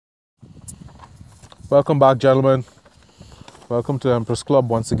Welcome back, gentlemen. Welcome to the Empress Club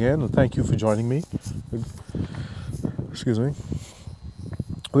once again, and thank you for joining me. Excuse me.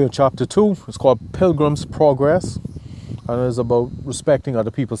 We have chapter 2. It's called Pilgram's Progress, and it's about respecting other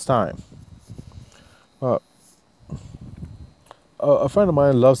people's time. A friend of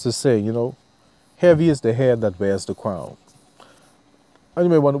mine loves to say, heavy is the head that wears the crown. And you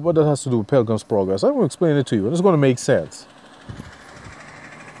may wonder what that has to do with Pilgrim's Progress. I'm going to explain it to you, and it's going to make sense.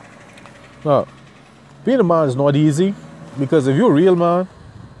 Now, being a man is not easy, because if you're a real man,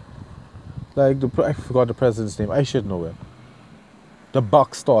 like I forgot the president's name, I should know it. The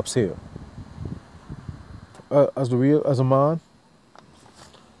buck stops here. As a man,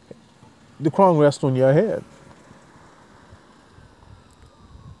 the crown rests on your head.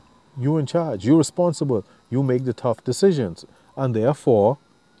 You're in charge. You're responsible. You make the tough decisions, and therefore,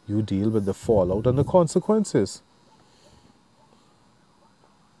 you deal with the fallout and the consequences.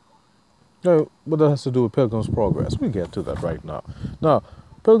 Now, what that has to do with Pilgrim's Progress? We'll get to that right now. Now,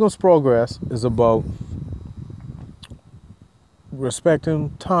 Pilgrim's Progress is about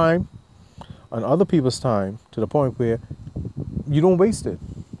respecting time and other people's time to the point where you don't waste it.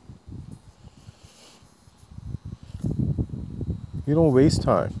 You don't waste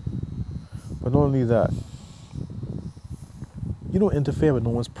time. But not only that, you don't interfere with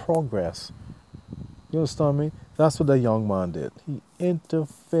no one's progress. You understand me? That's what that young man did. He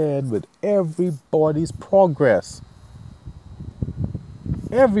interfered with everybody's progress.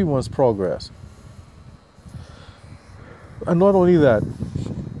 Everyone's progress. And not only that,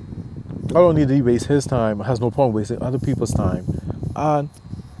 not only did he waste his time, has no problem wasting other people's time and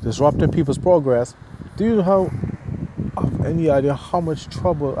disrupting people's progress, do you have any idea how much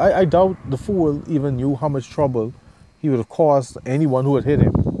trouble? I doubt the fool even knew how much trouble he would have caused anyone who had hit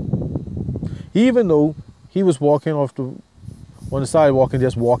him. Even though he was walking on the sidewalk and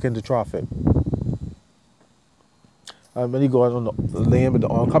just walk into traffic. And when he got on the lane with the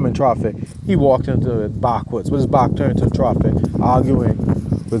oncoming traffic, he walked into it backwards, with his back turned to the traffic, arguing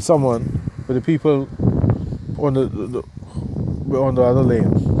with the people on the other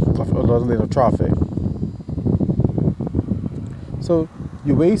lane of traffic. So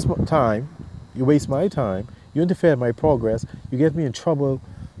you waste time, you waste my time, you interfere in my progress, you get me in trouble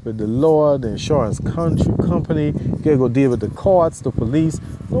with the law, the insurance company, you gotta go deal with the courts, the police.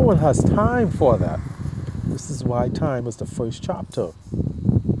 No one has time for that. This is why time is the first chapter.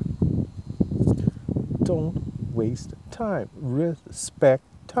 Don't waste time. Respect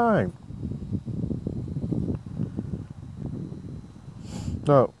time.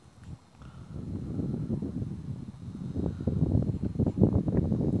 Now,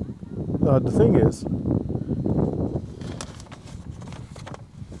 the thing is,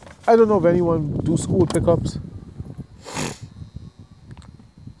 I don't know if anyone do school pickups.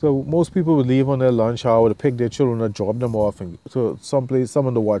 So most people would leave on their lunch hour to pick their children or drop them off and to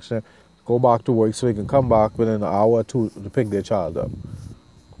someone to watch them, go back to work so they can come back within an hour or two to pick their child up.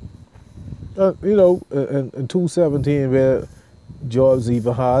 In 2017, where jobs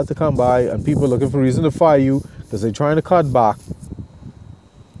even hard to come by and people looking for reason to fire you because they're trying to cut back.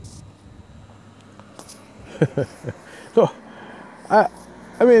 So,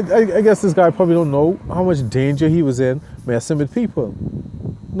 I guess this guy probably don't know how much danger he was in messing with people.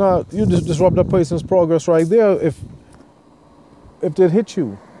 Now, you just disrupt that person's progress right there if they hit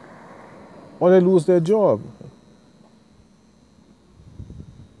you or they lose their job.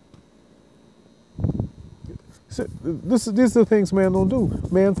 So these are the things man don't do.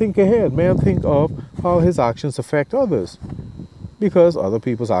 Man think ahead. Man think of how his actions affect others, because other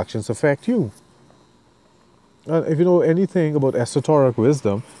people's actions affect you. And if you know anything about esoteric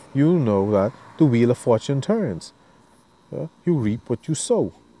wisdom, you know that the wheel of fortune turns. You reap what you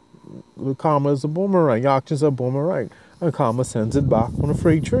sow. The karma is a boomerang. Your actions are a boomerang. And karma sends it back on a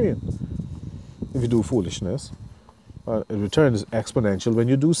freight train. If you do foolishness, the return is exponential when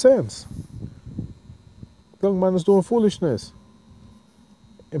you do sense. Young man is doing foolishness,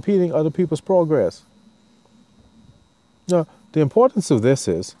 impeding other people's progress. Now, the importance of this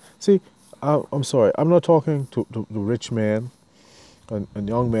is, I'm sorry, I'm not talking to the rich man and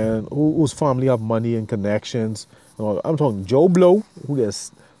young man whose family have money and connections. I'm talking Joe Blow, who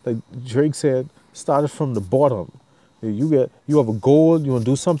gets, like Drake said, started from the bottom. You have a goal, you want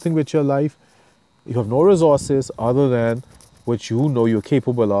to do something with your life. You have no resources other than what you know you're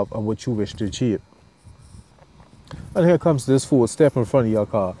capable of and what you wish to achieve. And here comes this fool, step in front of your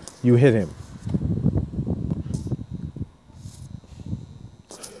car. You hit him.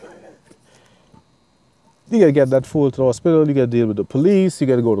 You gotta get that fool to the hospital, you gotta deal with the police, you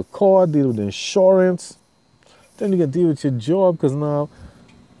gotta go to court, deal with the insurance. Then you gotta deal with your job, because now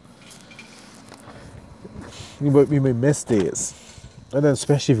You may miss days. And then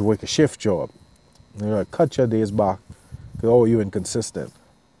especially if you work a shift job. You know, cut your days back. Because, oh, you're inconsistent.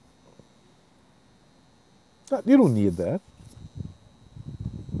 You don't need that.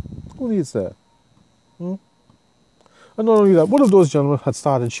 Who needs that? Hmm? And not only that, what if those gentlemen had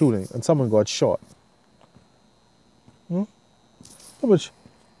started shooting and someone got shot? Hmm? How much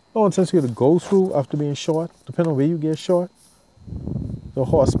nonsense you got to go through after being shot, depending on where you get shot? The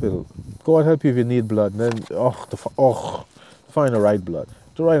hospital. God help you if you need blood. And then, to find the right blood,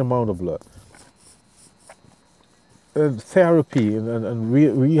 the right amount of blood. And therapy and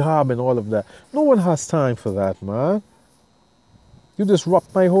rehab and all of that. No one has time for that, man. You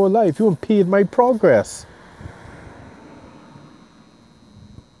disrupt my whole life. You impede my progress.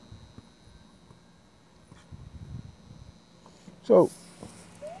 So,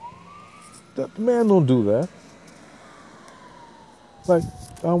 that man don't do that. Like,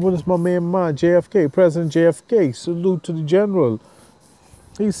 what is my man, JFK, President JFK, salute to the general.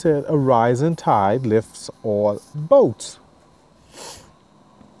 He said, a rising tide lifts all boats.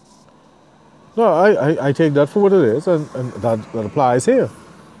 No, I take that for what it is, and that applies here.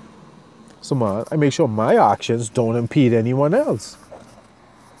 So, man, I make sure my actions don't impede anyone else.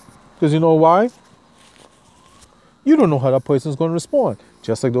 Because you know why? You don't know how that person's going to respond.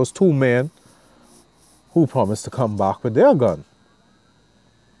 Just like those two men who promised to come back with their gun.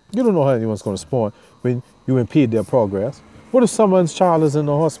 You don't know how anyone's going to respond when you impede their progress. What if someone's child is in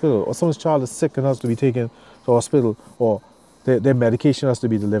the hospital, or someone's child is sick and has to be taken to the hospital, or their medication has to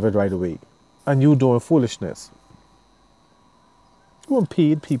be delivered right away, and you doing foolishness? You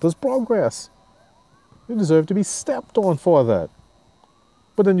impede people's progress. You deserve to be stepped on for that.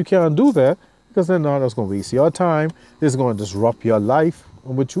 But then you can't do that, because then now that's going to waste your time. It's going to disrupt your life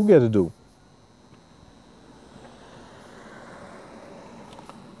and what you get to do.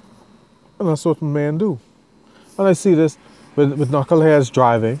 And that's what men do. And I see this with knuckleheads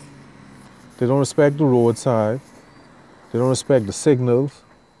driving. They don't respect the roadside. They don't respect the signals.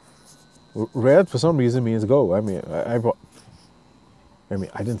 Red, for some reason, means go. I mean, I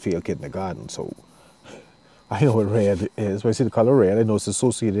didn't feel kid in the garden, so I know what red is. When I see the color red, I know it's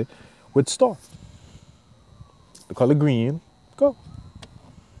associated with stop. The color green, go.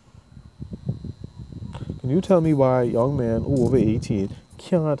 Can you tell me why young men who over 18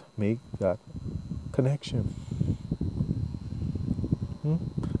 can't make that connection?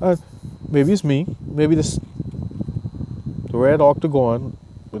 Maybe it's me. Maybe the red octagon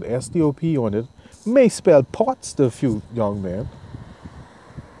with STOP on it may spell pots to a few young men.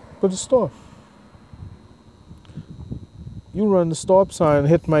 But the stop. You run the stop sign,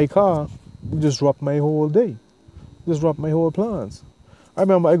 hit my car, you disrupt my whole day. Disrupt my whole plans. I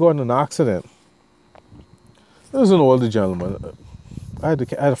remember I got in an accident. There was an older gentleman. I had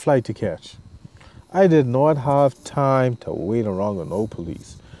a flight to catch. I did not have time to wait around with no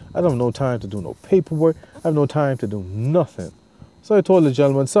police. I don't have no time to do no paperwork. I have no time to do nothing. So I told the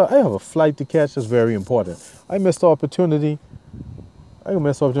gentleman, sir, I have a flight to catch that's very important. I missed the opportunity. I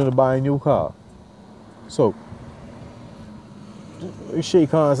missed the opportunity to buy a new car. So,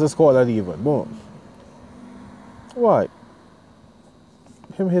 shake hands, let's call that even. Boom. Why?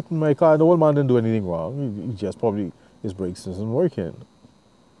 Him hitting my car, the old man didn't do anything wrong. He just probably, his brakes isn't working.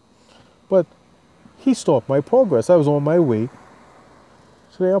 But he stopped my progress. I was on my way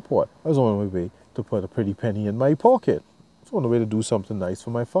to the airport. I was on my way to put a pretty penny in my pocket. I was on the way to do something nice for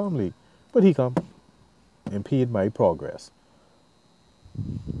my family. But he come, impede my progress.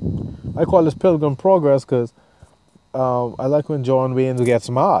 I call this Pilgrim Progress because I like when John Wayne gets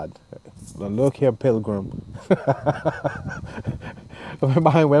mad. Now look here, Pilgrim.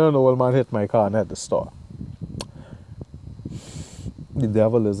 Behind when an old man hit my car and had to stop. The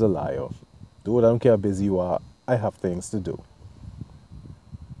devil is a liar. Dude, I don't care how busy you are. I have things to do.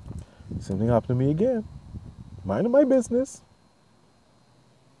 Something happened to me again. Minding my business.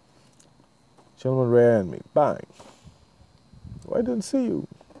 Gentleman ran me. Bang. Oh, I didn't see you.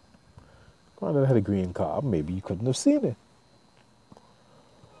 Granted, I had a green car. Maybe you couldn't have seen it.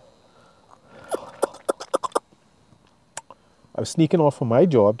 I was sneaking off from my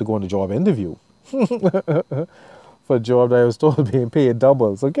job to go on a job interview. For a job that I was told being paid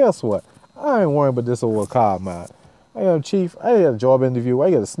double. So guess what? I ain't worrying about this old car, man. I am chief. I had a job interview.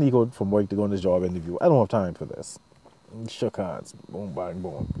 I got to sneak out from work to go on this job interview. I don't have time for this. Shook hands. Boom, bang,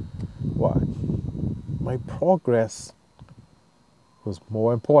 boom. Why? My progress was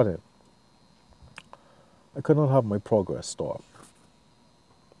more important. I could not have my progress stop.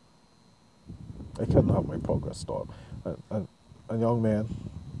 I couldn't have my progress stop. And young man,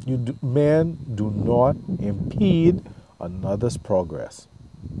 men do not impede another's progress.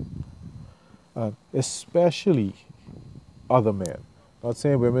 and especially other men. Not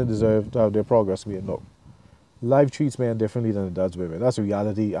saying women deserve to have their progress made, no. Life treats men differently than it does women. That's a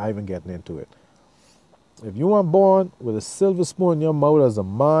reality. I ain't getting into it. If you weren't born with a silver spoon in your mouth as a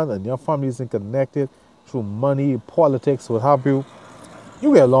man and your family isn't connected through money, politics, what have you,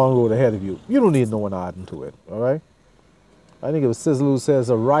 you got a long road ahead of you. You don't need no one adding to it, all right? I think it was Sizzle who says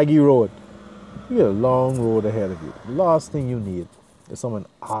a raggy road. You got a long road ahead of you. The last thing you need is someone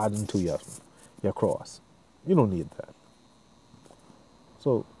adding to your cross. You don't need that.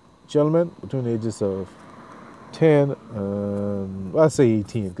 So, gentlemen, between the ages of 10 and, well, I say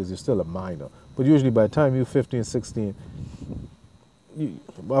 18 because you're still a minor. But usually by the time you're 15, 16,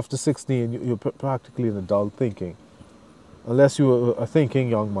 after 16, you're practically an adult thinking. Unless you're a thinking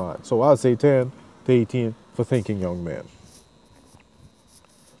young man. So I'll say 10 to 18 for thinking young men.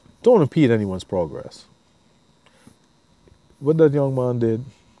 Don't impede anyone's progress. What that young man did,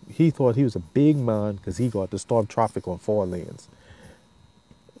 he thought he was a big man because he got to stop traffic on 4 lanes.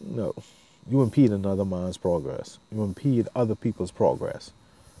 No. You impede another man's progress. You impede other people's progress.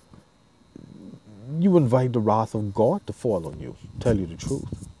 You invite the wrath of God to fall on you. Tell you the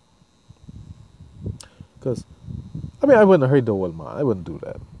truth. Because, I mean, I wouldn't hurt the old man. I wouldn't do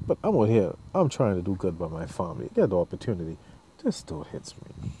that. But I'm out here. I'm trying to do good by my family. Get the opportunity. This dude hits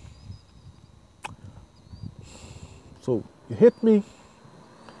me. So, you hit me.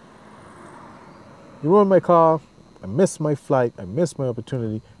 You ruin my car. I miss my flight. I miss my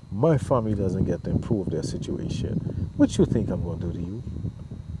opportunity. My family doesn't get to improve their situation. What you think I'm going to do to you?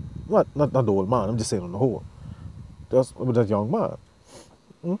 Not the old man. I'm just saying on the whole. That's with that young man.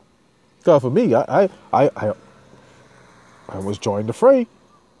 Because for me, I was joined the fray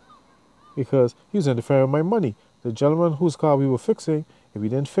because he was interfering with my money. The gentleman whose car we were fixing, if he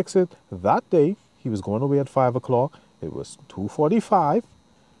didn't fix it that day, he was going away at 5 o'clock. It was 2:45. If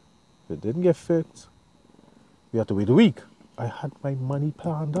it didn't get fixed, we had to wait a week. I had my money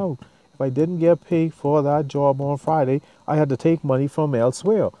planned out. If I didn't get paid for that job on Friday, I had to take money from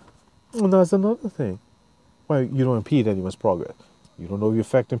elsewhere. And that's another thing. Why you don't impede anyone's progress. You don't know you're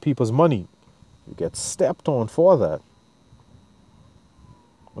affecting people's money. You get stepped on for that.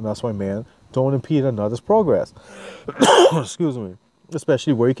 And that's why, man, don't impede another's progress. Excuse me.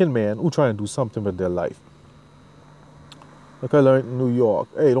 Especially working men who try and do something with their life. Like I learned in New York.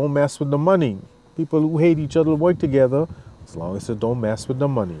 Hey, don't mess with the money. People who hate each other work together as long as they don't mess with the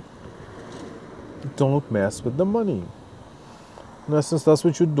money. Don't mess with the money. In essence, that's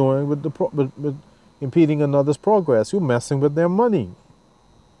what you're doing with with impeding another's progress. You're messing with their money.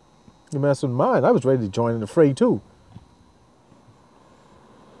 You mess with mine. I was ready to join in the fray too.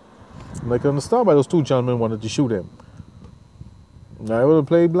 And I can understand why those 2 gentlemen wanted to shoot him. And I would have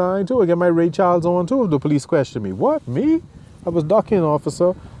played blind too. I get my Ray Charles on too if the police question me. What? Me? I was ducking,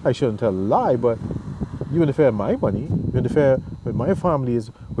 officer. I shouldn't tell a lie, but you interfere with my money. You interfere with my family's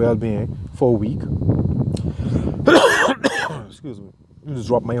well-being for a week. Excuse me. You just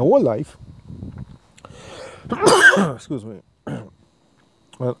dropped my whole life. Excuse me.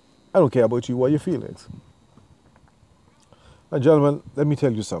 Well, I don't care about you or your feelings. Now, gentlemen, let me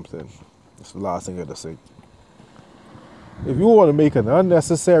tell you something. It's the last thing I gotta say. If you want to make an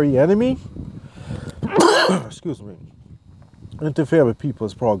unnecessary enemy, excuse me, interfere with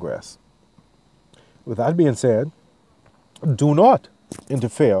people's progress. With that being said, do not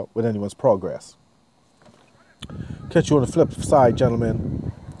interfere with anyone's progress. Catch you on the flip side,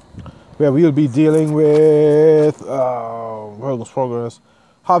 gentlemen, where we'll be dealing with Pilgram'S progress,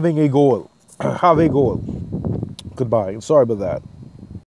 having a goal. Have a goal. Goodbye. Sorry about that.